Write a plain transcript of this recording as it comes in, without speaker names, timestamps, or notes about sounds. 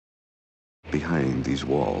Behind these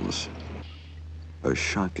walls, a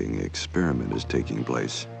shocking experiment is taking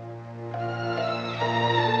place.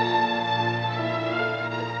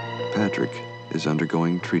 Patrick is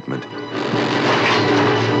undergoing treatment.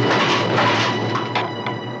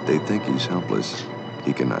 They think he's helpless.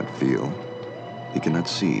 He cannot feel. He cannot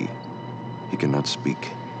see. He cannot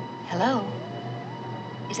speak. Hello?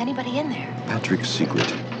 Is anybody in there? Patrick's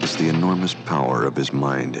secret is the enormous power of his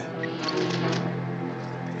mind.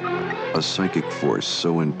 A psychic force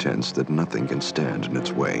so intense that nothing can stand in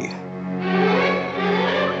its way. What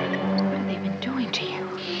have they been doing to you?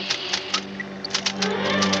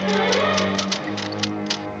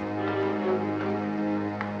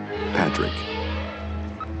 Patrick.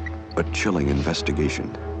 A chilling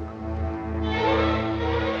investigation.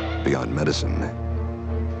 Beyond medicine.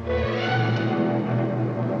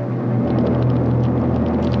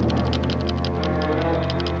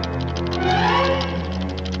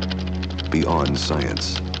 Beyond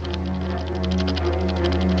science.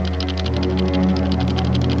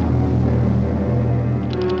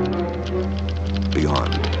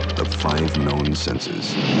 Beyond the 5 known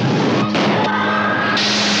senses.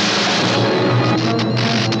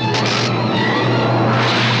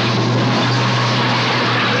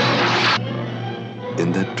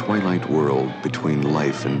 In that twilight world between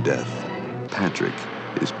life and death, Patrick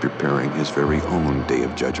is preparing his very own day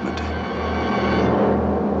of judgment.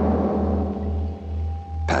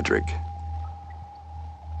 Patrick.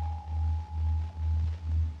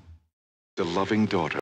 The loving daughter